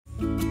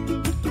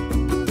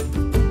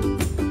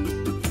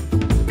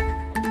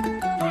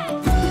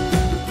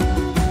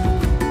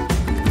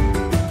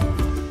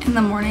In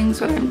the mornings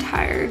when I'm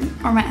tired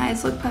or my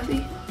eyes look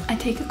puffy, I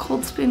take a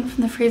cold spoon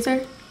from the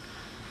freezer,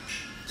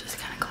 just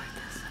kind of go like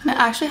this. And it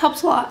actually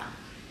helps a lot.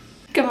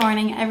 Good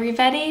morning,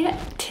 everybody.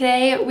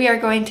 Today we are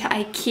going to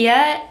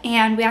IKEA,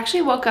 and we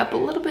actually woke up a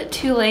little bit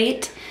too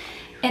late,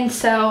 and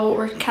so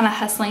we're kind of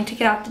hustling to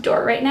get out the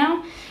door right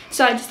now.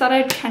 So I just thought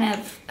I'd kind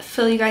of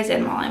fill you guys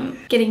in while I'm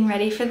getting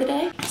ready for the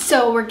day.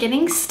 So we're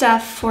getting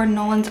stuff for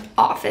Nolan's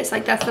office.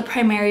 Like, that's the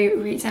primary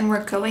reason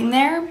we're going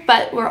there.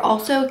 But we're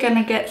also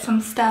gonna get some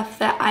stuff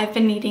that I've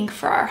been needing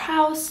for our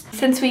house.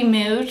 Since we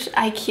moved,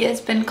 IKEA's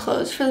been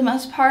closed for the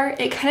most part.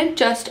 It kind of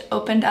just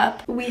opened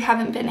up. We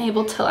haven't been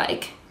able to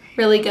like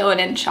really go in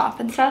and shop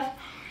and stuff.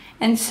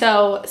 And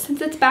so since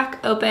it's back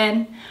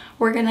open,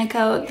 we're gonna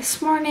go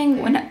this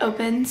morning when it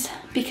opens,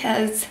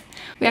 because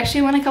we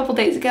actually went a couple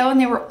days ago and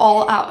they were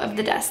all out of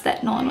the desk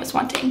that Nolan was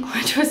wanting,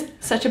 which was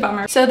such a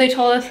bummer. So they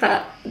told us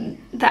that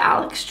the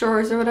Alex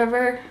drawers or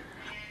whatever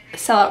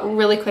sell out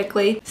really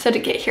quickly. So to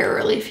get here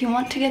early if you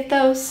want to get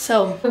those.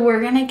 So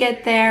we're gonna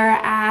get there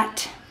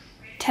at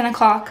 10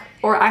 o'clock,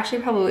 or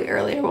actually probably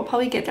earlier. We'll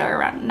probably get there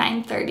around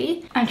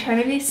 9:30. I'm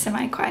trying to be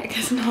semi-quiet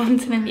because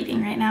Nolan's in a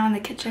meeting right now in the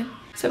kitchen.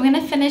 So I'm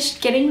gonna finish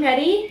getting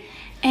ready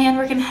and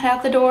we're gonna head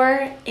out the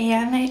door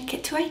and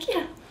get to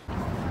IKEA.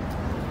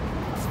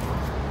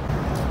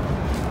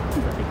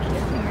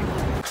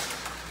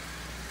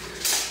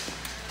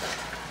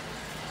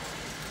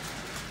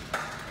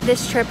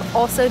 This trip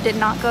also did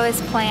not go as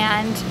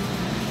planned.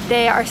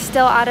 They are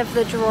still out of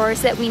the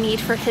drawers that we need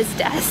for his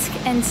desk,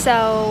 and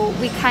so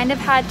we kind of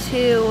had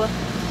to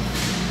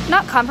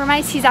not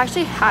compromise. He's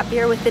actually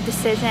happier with the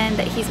decision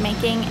that he's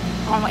making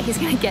on what he's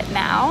gonna get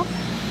now,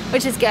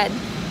 which is good.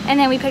 And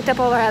then we picked up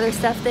all our other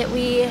stuff that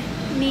we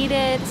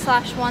needed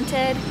 /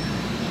 wanted.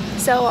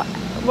 So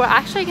we're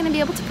actually gonna be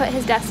able to put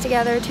his desk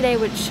together today,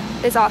 which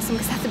is awesome,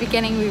 because at the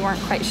beginning we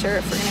weren't quite sure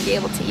if we're gonna be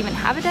able to even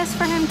have a desk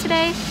for him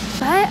today.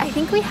 But I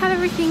think we have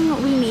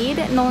everything we need.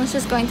 Nolan's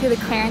just going through the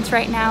clearance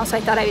right now, so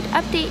I thought I would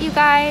update you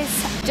guys.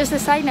 Just a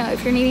side note,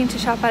 if you're needing to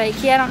shop at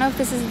IKEA, I don't know if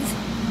this is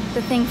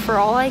the thing for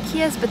all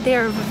IKEAs, but they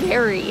are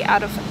very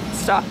out of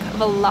stock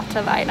of a lot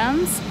of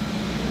items,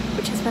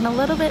 which has been a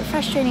little bit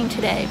frustrating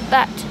today,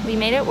 but we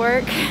made it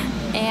work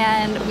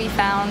and we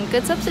found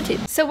good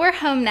substitutes. So we're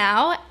home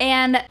now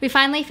and we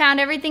finally found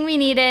everything we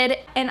needed,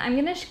 and I'm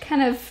gonna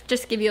kind of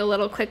just give you a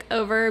little quick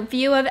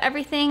overview of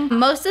everything.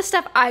 Most of the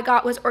stuff I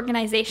got was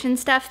organization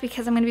stuff,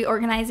 because I'm gonna be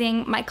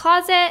organizing my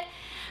closet,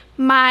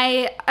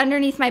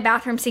 underneath my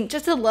bathroom sink,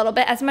 just a little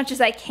bit, as much as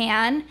I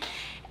can.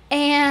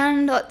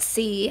 And let's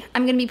see,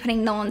 I'm gonna be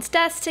putting Nolan's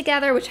desk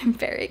together, which I'm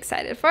very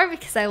excited for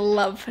because I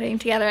love putting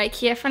together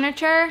IKEA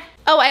furniture.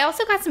 Oh, I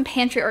also got some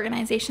pantry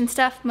organization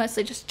stuff,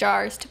 mostly just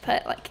jars to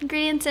put like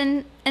ingredients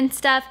in and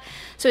stuff,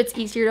 so it's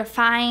easier to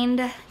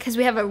find, because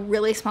we have a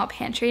really small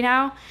pantry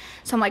now.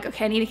 So I'm like,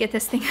 okay, I need to get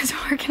this thing as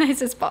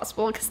organized as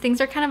possible because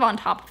things are kind of on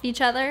top of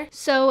each other.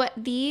 So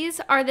these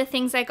are the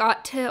things I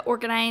got to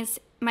organize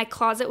my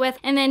closet with.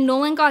 And then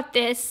Nolan got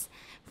this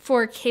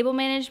for cable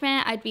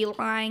management. I'd be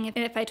lying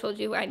if I told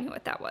you I knew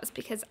what that was,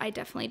 because I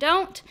definitely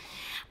don't.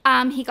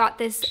 He got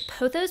this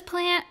pothos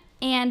plant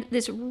and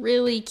this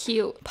really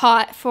cute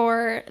pot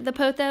for the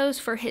pothos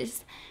for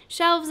his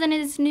shelves in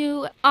his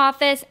new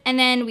office. And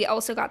then we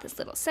also got this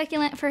little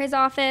succulent for his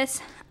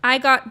office. I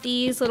got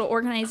these little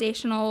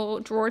organizational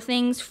drawer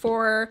things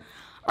for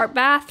our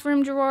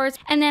bathroom drawers.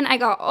 And then I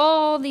got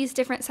all these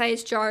different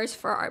size jars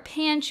for our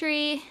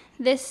pantry.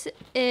 This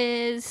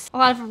is a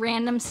lot of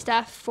random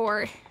stuff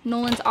for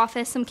Nolan's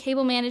office, some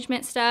cable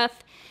management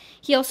stuff.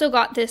 He also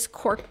got this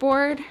cork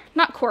board,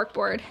 not cork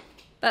board,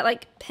 but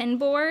like pin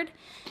board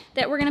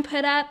that we're gonna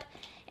put up.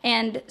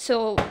 And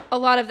so a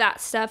lot of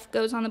that stuff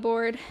goes on the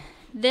board.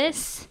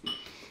 This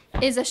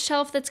is a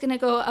shelf that's gonna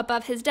go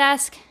above his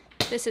desk.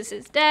 This is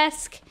his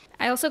desk.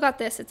 I also got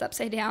this, it's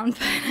upside down,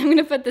 but I'm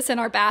gonna put this in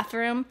our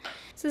bathroom.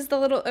 This is the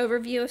little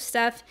overview of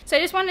stuff. So I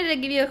just wanted to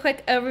give you a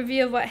quick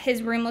overview of what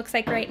his room looks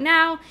like right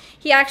now.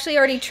 He actually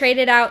already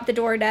traded out the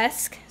door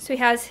desk. So he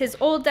has his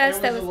old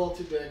desk that was a little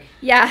too big.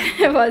 Yeah,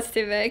 it was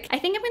too big. I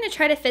think I'm gonna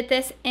try to fit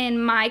this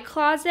in my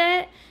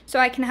closet so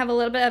I can have a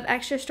little bit of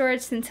extra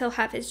storage, since he'll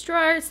have his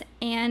drawers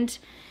and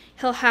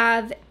he'll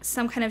have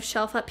some kind of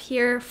shelf up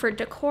here for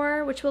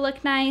decor, which will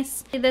look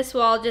nice. This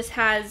wall just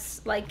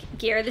has like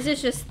gear. This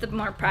is just the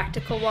more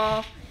practical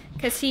wall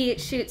because he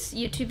shoots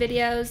YouTube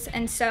videos,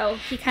 and so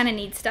he kind of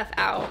needs stuff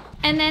out.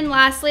 And then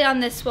lastly on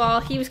this wall,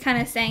 he was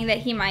kind of saying that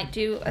he might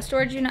do a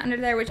storage unit under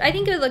there, which I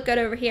think it would look good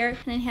over here. And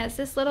then he has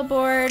this little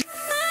board.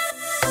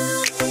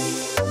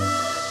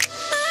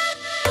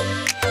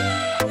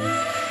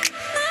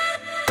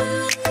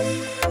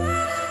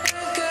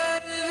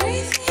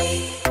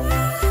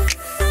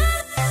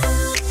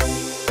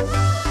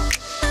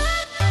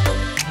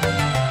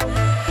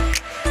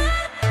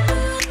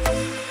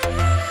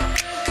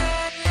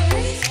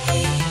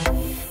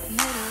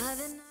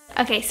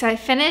 Okay, so I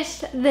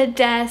finished the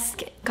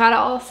desk, got it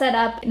all set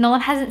up.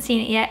 Nolan hasn't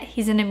seen it yet.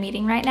 He's in a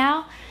meeting right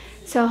now.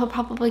 So he'll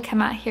probably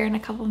come out here in a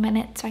couple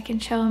minutes so I can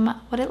show him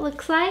what it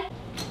looks like.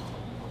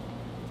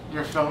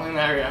 You're filming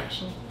that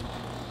reaction?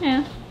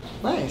 Yeah.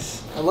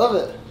 Nice. I love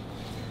it.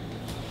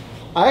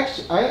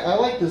 I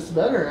like this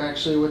better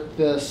actually with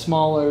the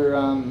smaller.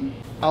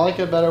 I like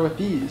it better with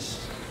these.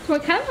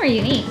 What kind of are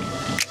unique?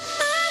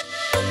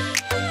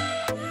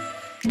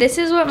 This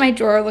is what my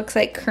drawer looks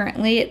like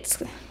currently.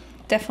 It's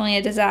definitely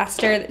a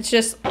disaster. It's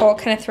just all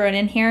kind of thrown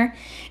in here.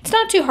 It's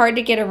not too hard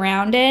to get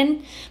around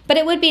in, but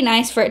it would be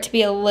nice for it to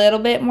be a little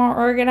bit more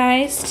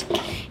organized.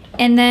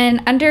 And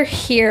then under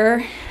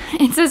here,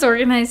 it says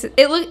organized.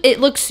 It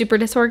looks super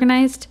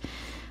disorganized,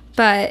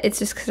 but it's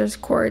just because there's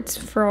cords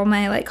for all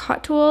my like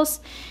hot tools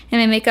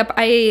and my makeup.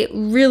 I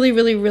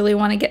really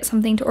want to get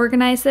something to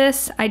organize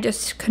this. I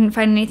just couldn't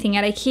find anything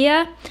at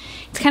IKEA.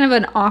 It's kind of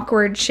an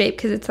awkward shape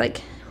because it's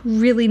like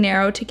really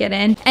narrow to get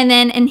in. And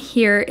then in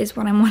here is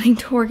what I'm wanting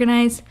to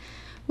organize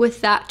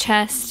with that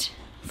chest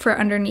for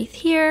underneath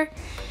here.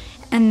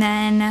 And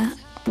then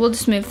we'll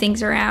just move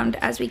things around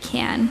as we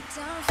can.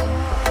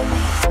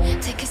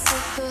 Take a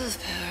sip of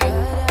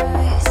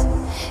paradise,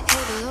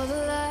 here below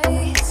the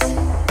lights,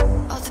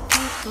 all the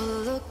people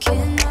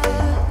looking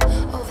up,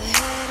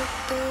 overhead a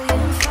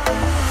billion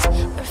fires,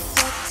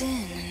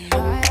 reflecting in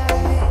my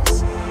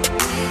eyes. We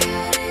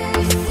got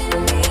everything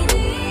we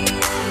need,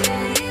 I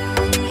got you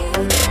and you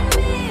got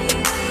me,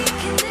 we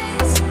can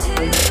dance until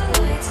the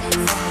lights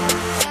fall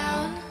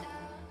down.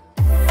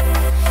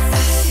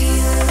 I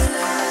feel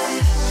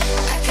alive,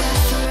 I got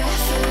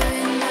forever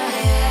in my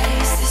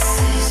eyes, this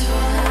is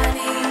all I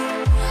need.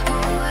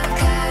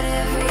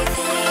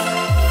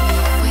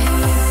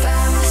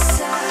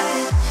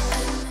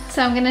 So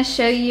I'm gonna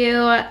show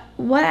you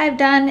what I've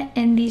done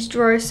in these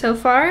drawers so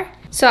far.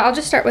 So I'll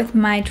just start with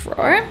my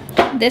drawer.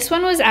 This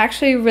one was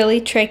actually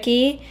really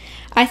tricky.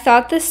 I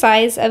thought the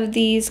size of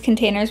these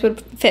containers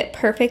would fit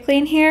perfectly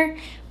in here,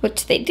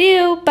 which they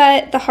do,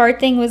 but the hard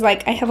thing was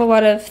like I have a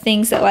lot of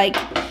things that like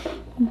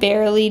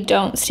barely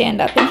don't stand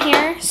up in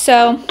here.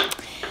 So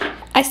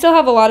I still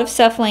have a lot of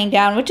stuff laying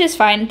down, which is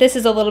fine. This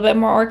is a little bit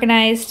more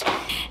organized.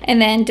 And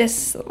then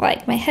just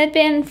like my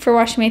headband for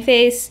washing my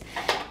face,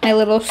 my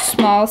little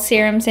small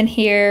serums in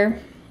here,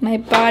 my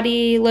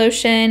body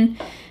lotion,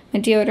 my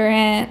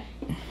deodorant,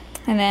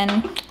 and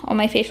then all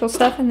my facial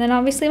stuff, and then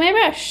obviously my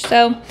brush.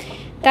 So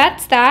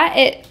that's that.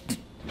 It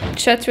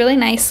shuts really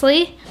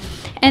nicely.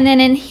 And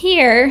then in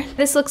here,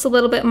 this looks a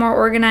little bit more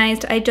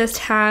organized. I just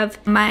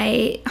have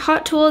my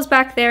hot tools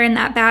back there in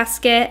that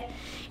basket.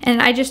 And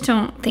I just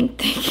don't think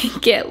they can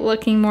get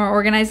looking more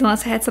organized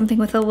unless I had something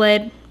with a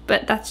lid.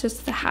 But that's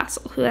just the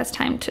hassle. Who has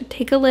time to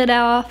take a lid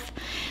off,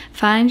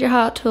 find your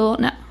hot tool?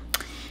 No.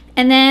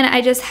 And then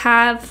I just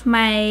have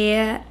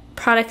my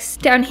products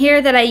down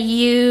here that I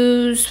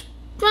use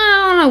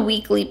on a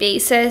weekly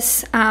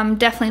basis.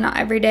 Definitely not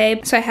every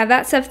day. So I have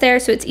that stuff there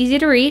so it's easy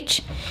to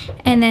reach.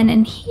 And then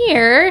in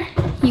here,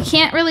 you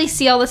can't really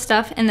see all the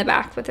stuff in the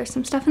back, but there's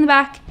some stuff in the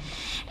back.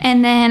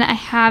 And then I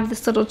have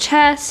this little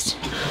chest.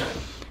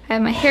 I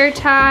have my hair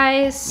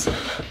ties.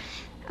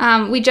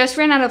 We just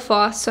ran out of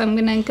floss, so I'm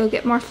gonna go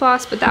get more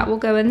floss, but that will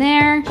go in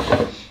there.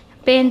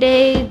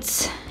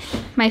 Band-aids,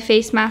 my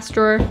face mask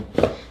drawer.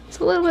 It's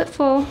a little bit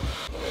full.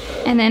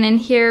 And then in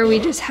here, we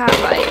just have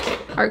like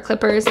our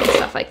clippers and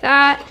stuff like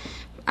that.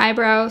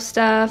 Eyebrow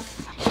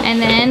stuff.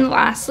 And then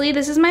lastly,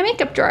 this is my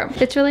makeup drawer.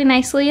 Fits really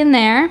nicely in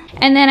there.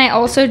 And then I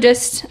also I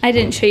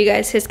didn't show you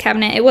guys his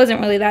cabinet. It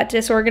wasn't really that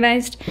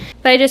disorganized,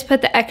 but I just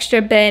put the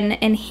extra bin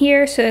in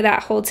here so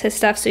that holds his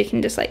stuff so you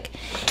can just like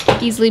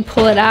easily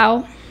pull it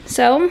out.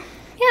 So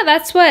yeah,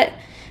 that's what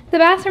the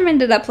bathroom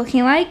ended up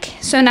looking like.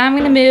 So now I'm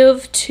gonna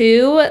move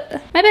to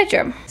my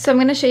bedroom. So I'm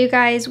gonna show you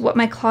guys what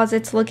my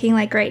closet's looking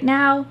like right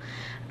now.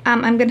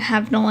 I'm gonna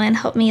have Nolan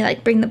help me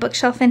like bring the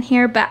bookshelf in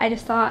here, but I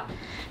just thought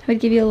I would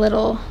give you a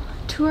little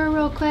tour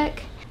real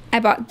quick. I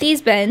bought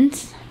these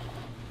bins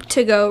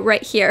to go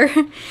right here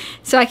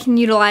so I can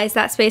utilize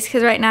that space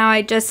because right now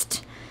I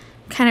just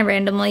kind of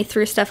randomly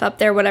threw stuff up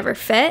there, whatever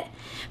fit.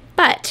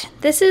 But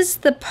this is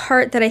the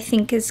part that I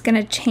think is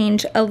gonna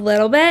change a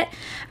little bit.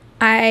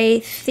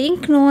 I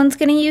think Nolan's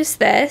gonna use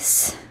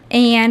this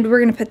and we're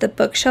gonna put the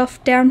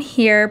bookshelf down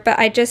here, but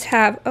I just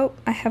have, oh,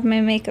 I have my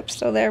makeup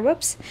still there,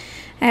 whoops.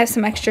 I have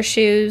some extra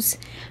shoes,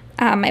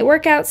 my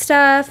workout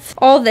stuff,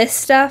 all this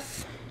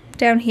stuff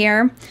down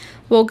here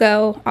will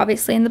go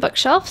obviously in the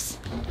bookshelves.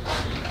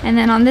 And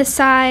then on this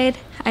side,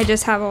 I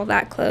just have all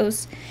that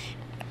clothes,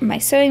 my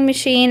sewing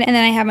machine, and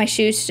then I have my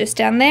shoes just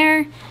down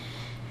there.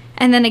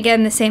 And then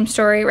again, the same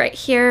story right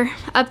here.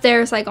 Up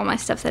there is like all my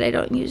stuff that I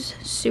don't use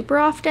super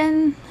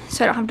often,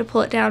 so I don't have to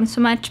pull it down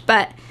so much.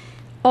 But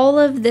all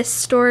of this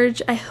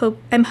storage,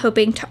 I'm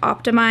hoping to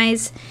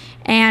optimize.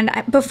 And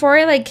before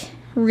I like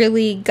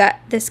really gut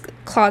this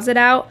closet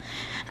out,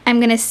 I'm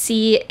gonna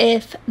see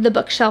if the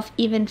bookshelf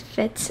even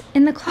fits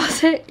in the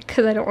closet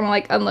because I don't want to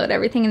like unload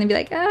everything and then be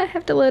like, oh, I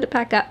have to load it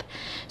back up.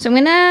 So I'm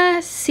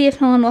gonna see if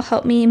Nolan will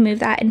help me move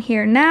that in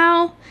here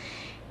now,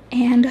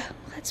 and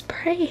let's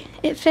pray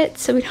it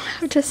fits so we don't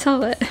have to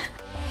sell it.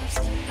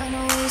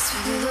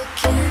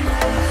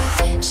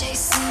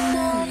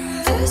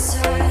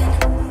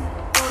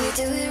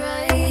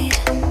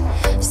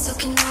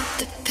 Soaking up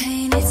the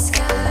painted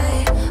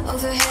sky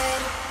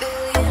overhead, a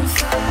billion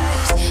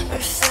fires.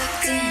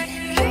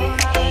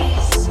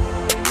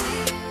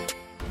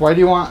 Why do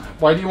you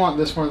want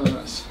this more than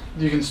this?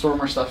 You can store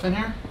more stuff in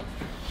here,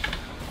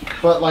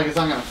 but like it's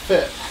not gonna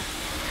fit.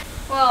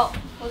 Well,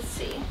 let's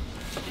see.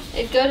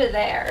 It'd go to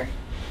there,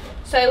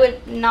 so I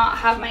would not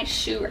have my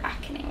shoe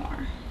rack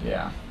anymore.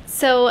 Yeah.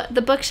 So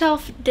the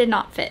bookshelf did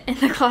not fit in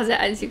the closet,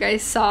 as you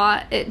guys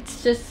saw.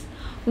 It's just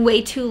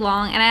way too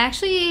long, and I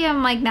actually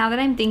am like, now that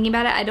I'm thinking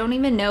about it, I don't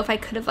even know if I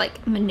could have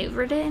like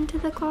maneuvered it into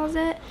the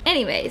closet.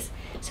 Anyways,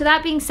 so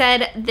that being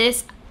said,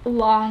 this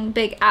long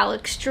big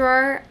Alex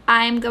drawer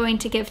I'm going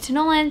to give to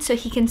Nolan so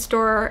he can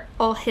store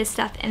all his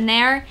stuff in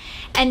there,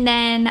 and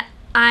then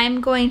I'm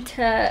going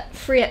to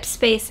free up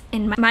space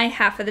in my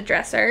half of the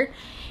dresser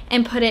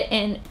and put it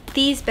in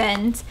these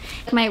bins.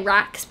 My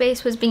rack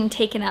space was being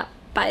taken up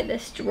by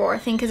this drawer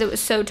thing because it was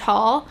so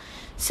tall,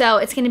 so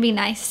it's gonna be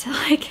nice to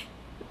like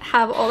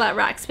have all that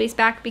rack space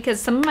back, because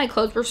some of my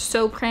clothes were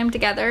so crammed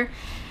together,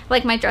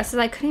 like my dresses,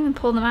 I couldn't even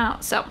pull them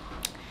out. So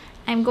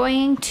I'm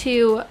going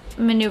to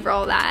maneuver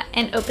all that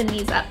and open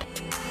these up.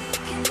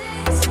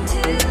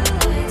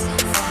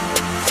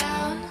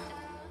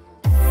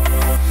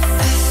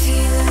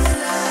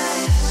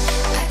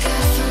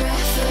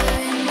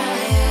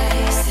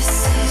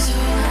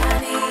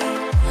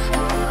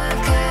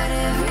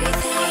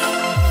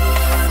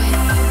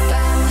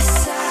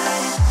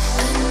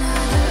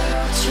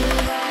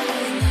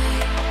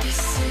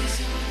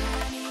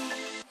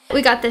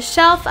 We got the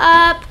shelf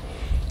up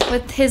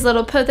with his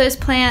little pothos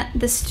plant,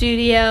 the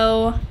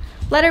studio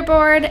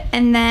letterboard,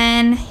 and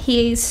then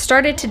he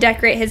started to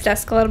decorate his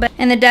desk a little bit.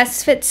 And the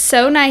desk fits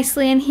so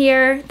nicely in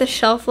here. The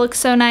shelf looks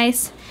so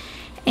nice.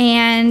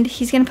 And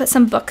he's gonna put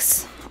some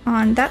books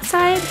on that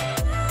side.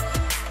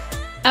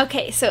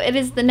 Okay, so it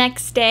is the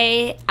next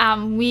day.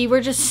 We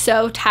were just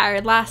so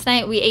tired last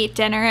night. We ate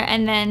dinner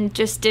and then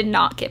just did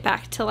not get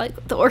back to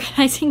like the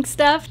organizing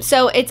stuff.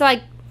 So it's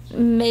like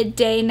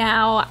midday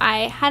now.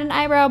 I had an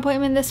eyebrow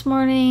appointment this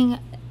morning.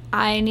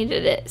 I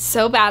needed it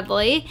so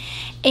badly,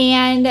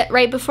 and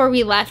right before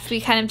we left, we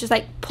kind of just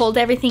like pulled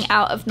everything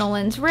out of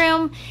Nolan's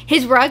room.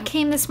 His rug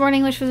came this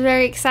morning, which was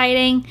very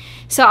exciting,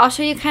 so I'll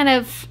show you kind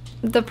of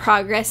the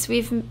progress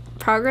we've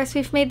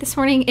made this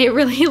morning. It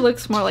really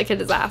looks more like a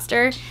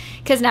disaster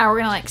because now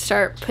we're gonna like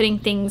start putting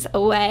things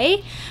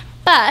away.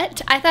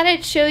 But I thought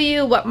I'd show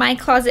you what my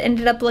closet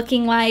ended up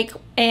looking like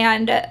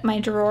and my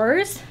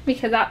drawers,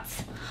 because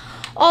that's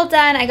all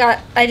done.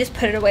 I just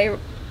put it away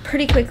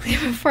pretty quickly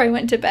before I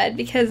went to bed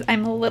because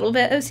I'm a little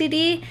bit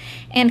OCD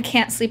and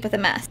can't sleep with a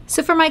mess.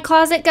 So for my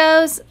closet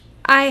goes,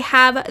 I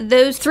have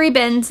those 3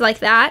 bins like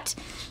that.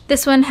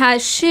 This one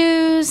has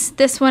shoes,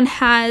 this one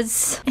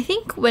has, I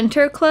think,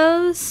 winter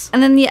clothes,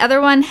 and then the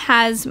other one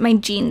has my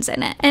jeans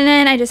in it. And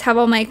then I just have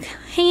all my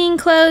hanging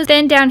clothes.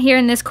 Then down here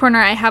in this corner,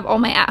 I have all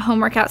my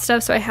at-home workout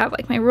stuff. So I have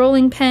like my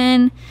rolling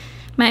pin,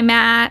 my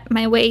mat,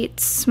 my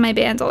weights, my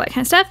bands, all that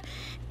kind of stuff.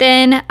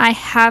 Then I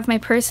have my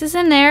purses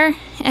in there,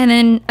 and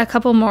then a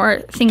couple more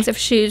things of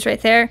shoes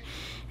right there,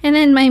 and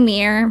then my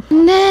mirror.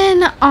 And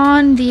then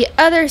on the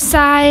other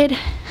side,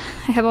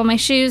 I have all my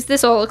shoes.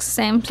 This all looks the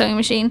same, sewing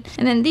machine.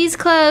 And then these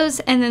clothes,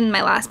 and then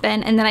my last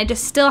bin, and then I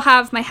just still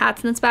have my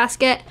hats in this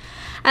basket.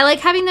 I like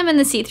having them in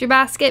the see-through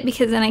basket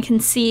because then I can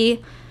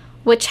see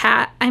which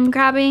hat I'm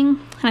grabbing,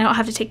 and I don't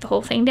have to take the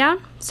whole thing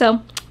down.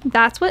 So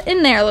that's what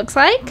in there looks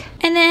like.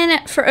 And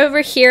then for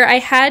over here, I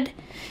had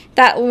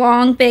that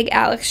long big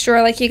Alex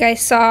drawer like you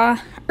guys saw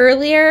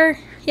earlier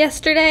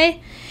yesterday,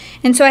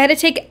 and so I had to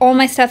take all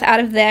my stuff out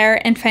of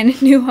there and find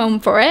a new home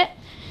for it.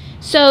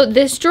 So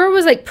this drawer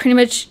was like pretty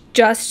much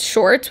just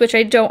shorts, which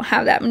I don't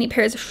have that many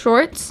pairs of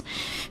shorts,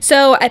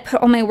 so I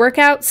put all my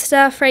workout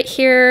stuff right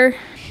here.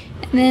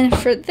 And then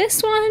for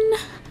this one,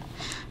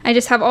 I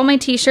just have all my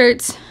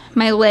t-shirts,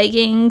 my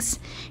leggings,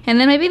 and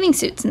then my bathing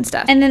suits and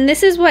stuff. And then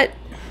this is what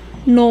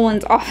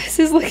Nolan's office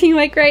is looking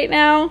like right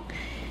now.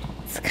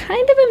 It's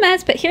kind of a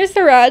mess, but here's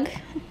the rug.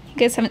 You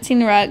guys haven't seen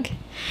the rug.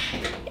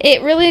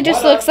 It really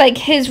just looks like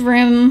his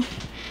room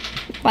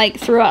like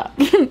threw up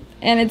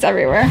and it's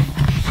everywhere.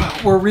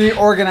 We're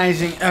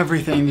reorganizing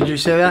everything. Did you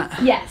say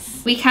that?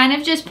 Yes. We kind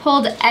of just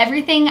pulled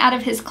everything out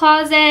of his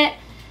closet.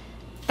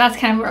 That's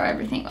kind of where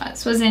everything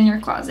was in your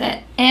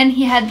closet. And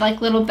he had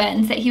like little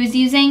bins that he was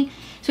using.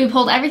 So we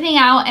pulled everything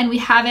out and we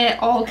have it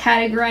all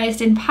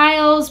categorized in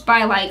piles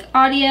by like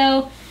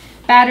audio,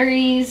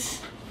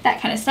 batteries,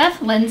 that kind of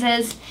stuff,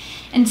 lenses.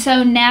 And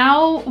so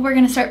now we're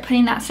gonna start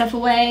putting that stuff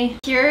away.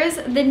 Here's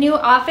the new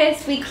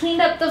office. We cleaned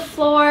up the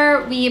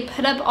floor, we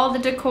put up all the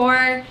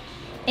decor,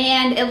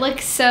 and it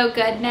looks so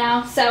good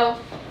now. So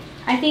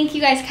I think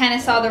you guys kind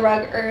of saw the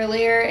rug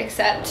earlier,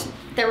 except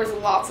there was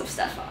lots of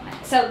stuff on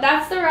it. So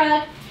that's the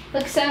rug,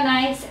 looks so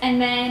nice.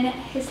 And then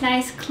his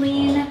nice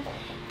clean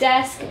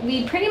desk.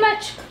 We pretty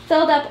much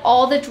filled up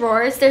all the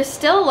drawers. There's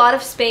still a lot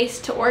of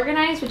space to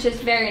organize, which is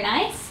very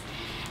nice.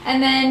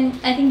 And then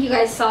I think you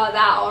guys saw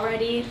that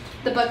already,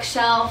 the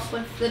bookshelf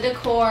with the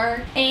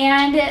decor.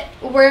 And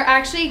we're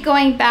actually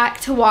going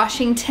back to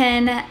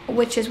Washington,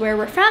 which is where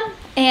we're from,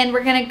 and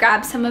we're gonna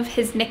grab some of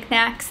his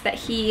knickknacks that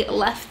he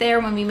left there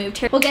when we moved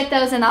here. We'll get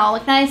those and that'll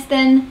look nice.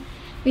 Then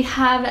we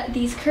have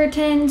these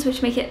curtains,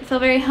 which make it feel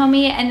very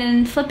homey, and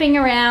then flipping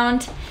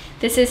around,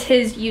 This is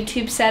his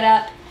YouTube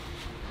setup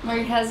where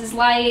he has his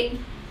light,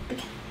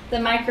 the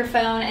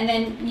microphone, and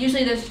then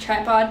usually there's a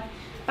tripod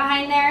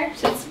behind there,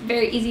 so it's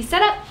very easy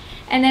setup.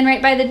 And then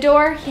right by the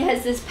door, he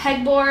has this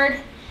pegboard.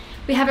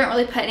 We haven't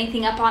really put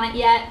anything up on it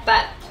yet,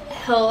 but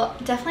he'll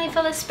definitely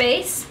fill the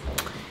space.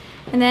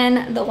 And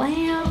then the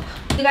lamp.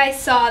 You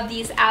guys saw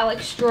these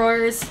Alex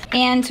drawers,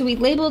 and so we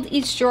labeled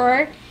each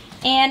drawer.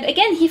 And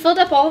again, he filled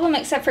up all of them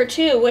except for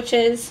 2, which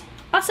is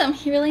awesome.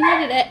 He really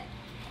needed it.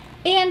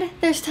 And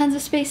there's tons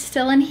of space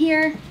still in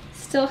here.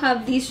 Still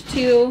have these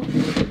 2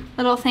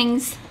 little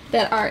things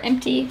that are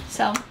empty.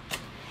 So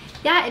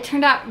yeah, it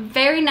turned out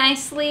very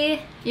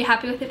nicely. You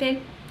happy with it,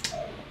 babe?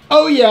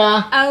 Oh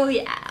yeah. Oh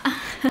yeah.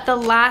 The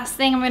last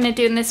thing I'm gonna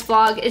do in this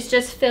vlog is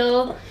just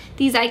fill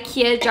these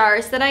IKEA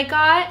jars that I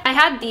got. I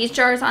had these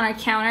jars on our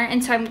counter,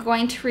 and so I'm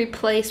going to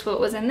replace what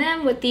was in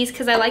them with these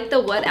because I like the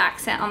wood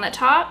accent on the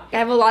top. I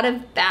have a lot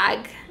of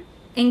bag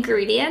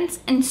ingredients,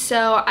 and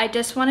so I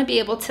just want to be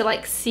able to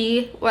like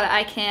see what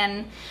I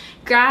can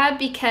grab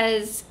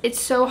because it's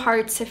so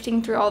hard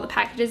sifting through all the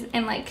packages,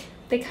 and like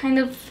they kind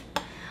of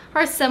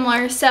are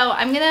similar. So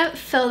I'm gonna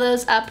fill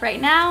those up right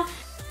now.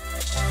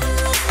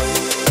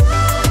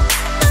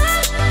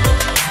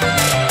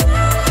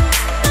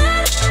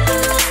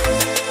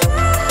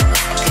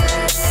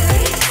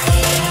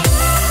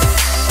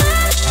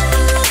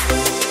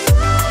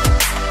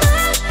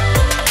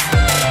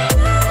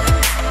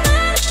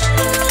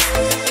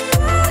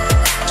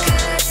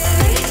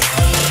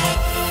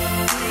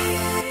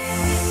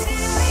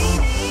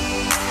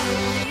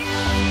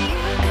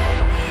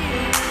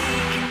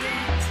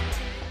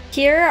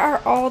 Here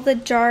are all the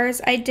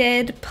jars I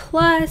did,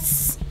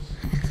 plus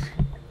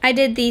I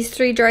did these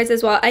 3 jars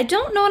as well. I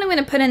don't know what I'm going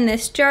to put in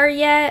this jar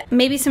yet.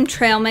 Maybe some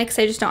trail mix.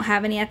 I just don't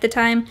have any at the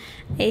time.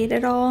 I ate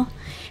it all.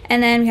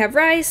 And then we have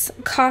rice,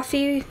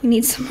 coffee. We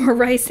need some more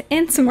rice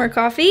and some more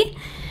coffee.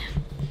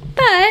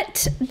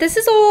 But this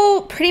is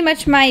all pretty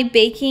much my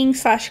baking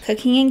 /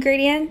 cooking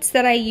ingredients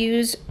that I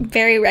use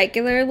very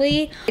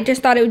regularly. I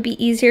just thought it would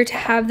be easier to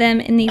have them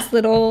in these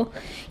little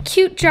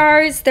cute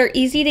jars. They're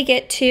easy to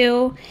get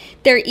to.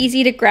 They're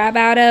easy to grab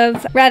out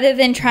of rather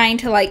than trying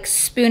to like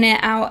spoon it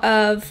out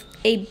of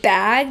a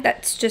bag.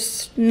 That's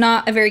just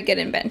not a very good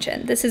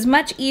invention. This is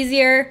much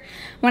easier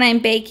when I'm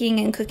baking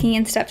and cooking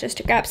and stuff, just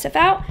to grab stuff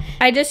out.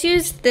 I just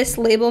used this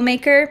label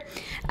maker.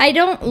 I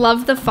don't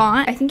love the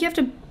font. I think you have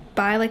to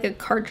buy like a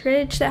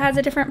cartridge that has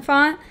a different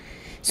font,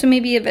 so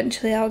maybe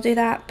eventually I'll do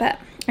that, but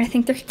I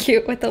think they're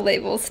cute with the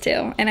labels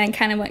too, and I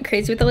kind of went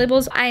crazy with the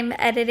labels. I'm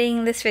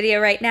editing this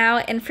video right now,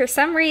 and for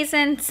some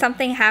reason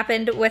something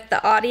happened with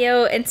the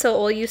audio, and so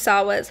all you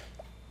saw was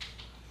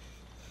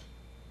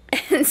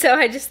and so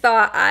I just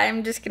thought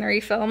I'm just gonna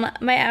refilm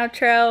my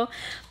outro.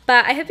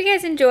 But I hope you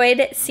guys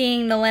enjoyed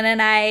seeing Nolan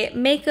and I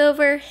make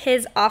over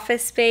his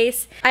office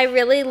space. I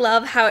really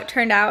love how it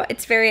turned out.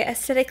 It's very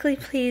aesthetically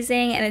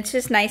pleasing, and it's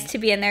just nice to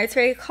be in there. It's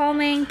very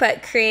calming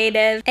but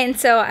creative, and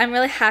so I'm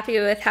really happy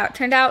with how it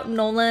turned out.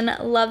 Nolan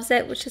loves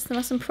it, which is the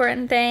most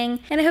important thing.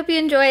 And I hope you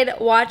enjoyed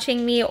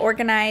watching me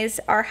organize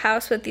our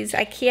house with these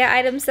IKEA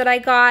items that I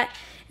got.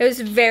 It was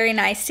very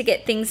nice to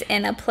get things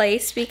in a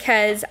place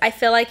because I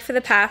feel like for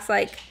the past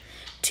like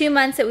 2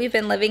 months that we've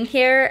been living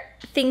here,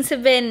 things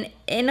have been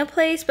in a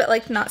place but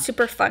like not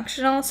super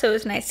functional, so it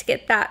was nice to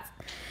get that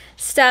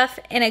stuff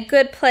in a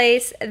good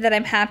place that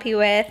I'm happy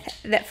with,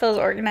 that feels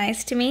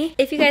organized to me.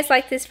 If you guys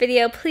like this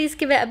video, please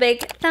give it a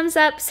big thumbs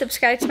up,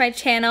 subscribe to my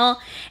channel,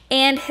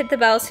 and hit the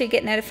bell so you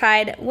get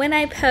notified when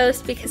I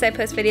post, because I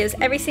post videos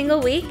every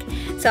single week.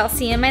 So I'll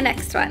see you in my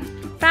next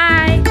one.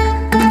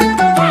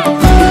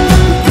 Bye!